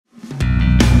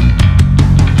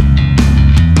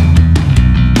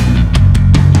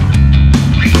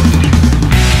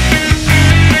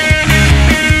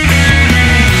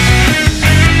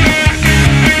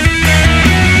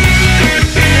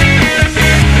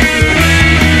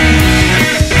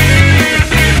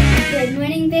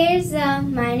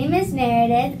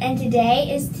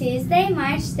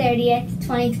30th,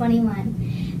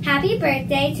 2021. Happy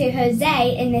birthday to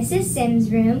Jose in Mrs.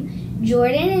 Sims' room,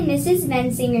 Jordan in Mrs.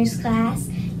 Mensinger's class,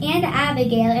 and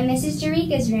Abigail in Mrs.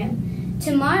 Jerica's room.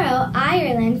 Tomorrow,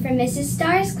 Ireland from Mrs.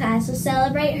 Starr's class will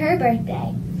celebrate her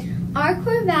birthday. Our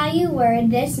core value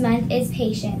word this month is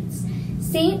patience.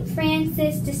 St.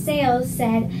 Francis de Sales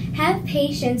said, "Have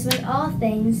patience with all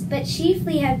things, but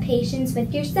chiefly have patience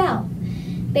with yourself."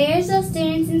 Bearsville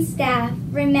students and staff,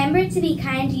 remember to be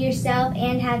kind to yourself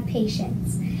and have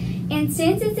patience. And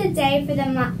since it's a day for the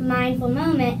mindful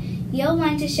moment, you'll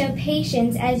want to show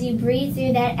patience as you breathe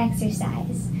through that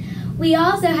exercise. We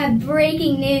also have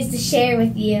breaking news to share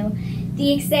with you.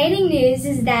 The exciting news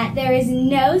is that there is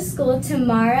no school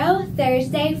tomorrow,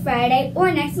 Thursday, Friday,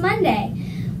 or next Monday.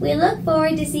 We look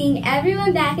forward to seeing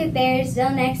everyone back at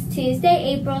Bearsville next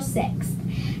Tuesday, April 6th.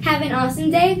 Have an awesome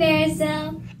day,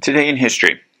 Bearsville. Today in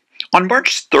history. On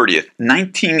March 30th,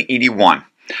 1981,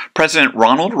 President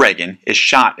Ronald Reagan is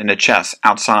shot in the chest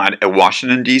outside a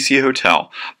Washington, D.C.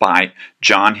 hotel by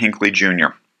John Hinckley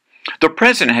Jr. The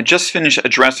president had just finished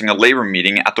addressing a labor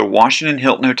meeting at the Washington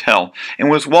Hilton Hotel and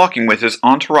was walking with his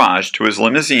entourage to his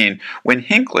limousine when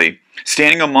Hinckley,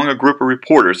 standing among a group of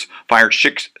reporters, fired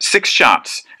six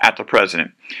shots at the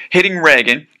president, hitting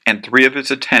Reagan and 3 of his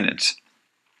attendants.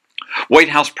 White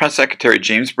House Press Secretary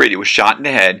James Brady was shot in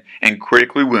the head and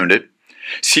critically wounded.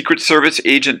 Secret Service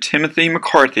agent Timothy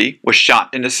McCarthy was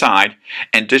shot in the side,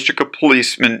 and District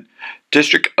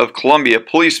of Columbia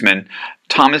policeman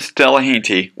Thomas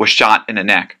Delahanty was shot in the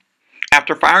neck.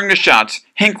 After firing the shots,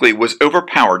 Hinckley was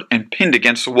overpowered and pinned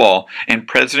against the wall, and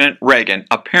President Reagan,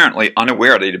 apparently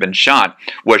unaware that he had been shot,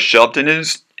 was shoved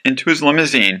into his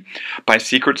limousine by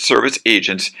Secret Service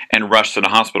agents and rushed to the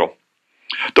hospital.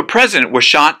 The president was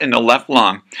shot in the left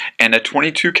lung, and a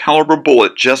 .22 caliber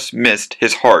bullet just missed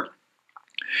his heart.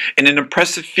 In an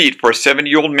impressive feat for a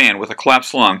 70-year-old man with a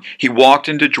collapsed lung, he walked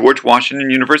into George Washington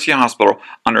University Hospital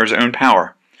under his own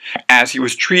power. As he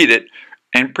was treated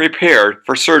and prepared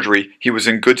for surgery, he was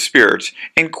in good spirits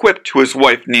and quipped to his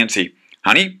wife Nancy,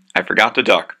 "Honey, I forgot to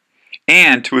duck,"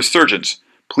 and to his surgeons,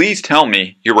 "Please tell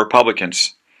me you're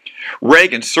Republicans."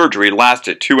 Reagan's surgery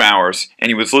lasted 2 hours, and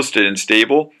he was listed in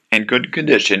stable and good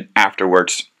condition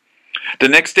afterwards. The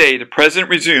next day, the president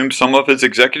resumed some of his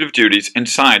executive duties and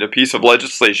signed a piece of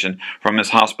legislation from his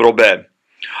hospital bed.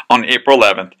 On April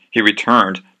 11th, he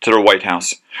returned to the White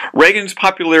House. Reagan's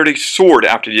popularity soared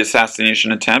after the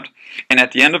assassination attempt, and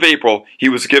at the end of April, he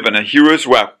was given a hero's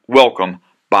welcome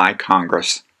by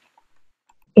Congress.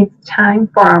 It's time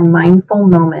for our mindful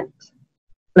moment.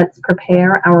 Let's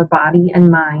prepare our body and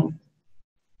mind.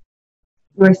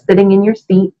 You are sitting in your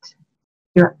seat.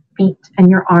 Your feet and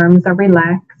your arms are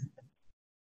relaxed.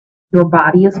 Your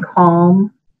body is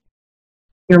calm.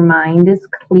 Your mind is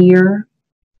clear.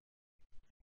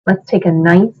 Let's take a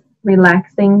nice,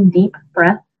 relaxing, deep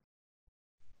breath.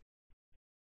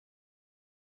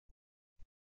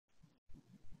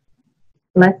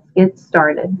 Let's get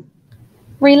started.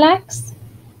 Relax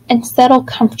and settle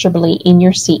comfortably in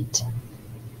your seat.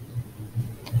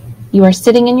 You are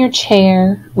sitting in your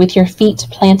chair with your feet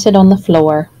planted on the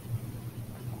floor.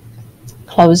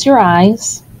 Close your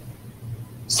eyes,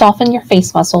 soften your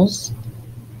face muscles,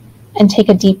 and take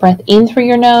a deep breath in through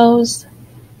your nose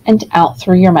and out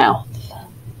through your mouth.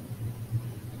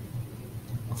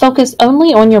 Focus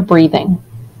only on your breathing.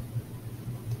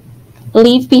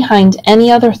 Leave behind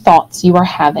any other thoughts you are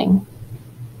having.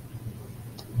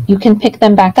 You can pick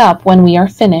them back up when we are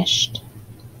finished.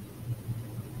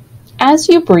 As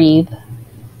you breathe,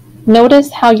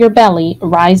 notice how your belly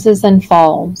rises and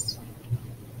falls.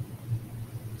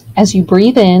 As you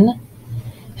breathe in,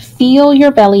 feel your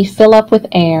belly fill up with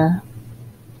air,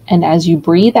 and as you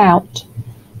breathe out,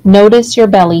 notice your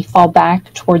belly fall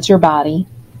back towards your body.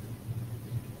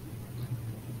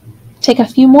 Take a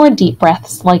few more deep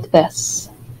breaths like this.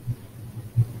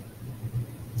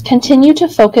 Continue to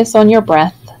focus on your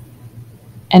breath,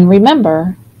 and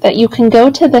remember that you can go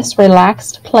to this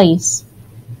relaxed place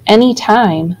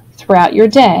anytime throughout your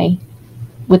day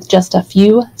with just a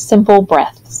few simple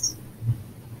breaths.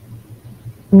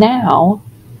 Now,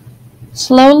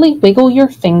 slowly wiggle your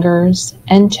fingers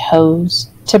and toes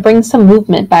to bring some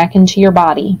movement back into your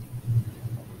body.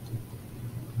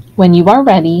 When you are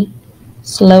ready,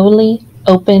 slowly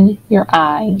open your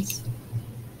eyes.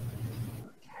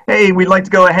 Hey, we'd like to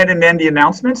go ahead and end the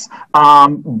announcements,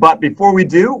 but before we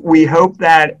do, we hope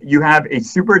that you have a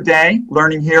super day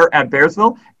learning here at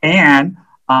Bearsville, and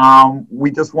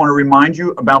we just want to remind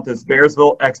you about this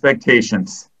Bearsville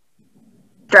Expectations.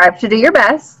 Strive to do your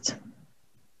best.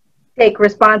 Take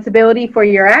responsibility for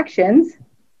your actions.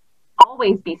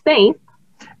 Always be safe.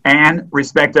 And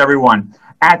respect everyone.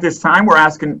 At this time, we're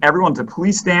asking everyone to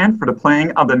please stand for the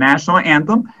playing of the national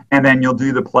anthem, and then you'll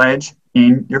do the pledge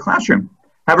in your classroom.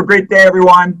 Have a great day,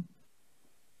 everyone.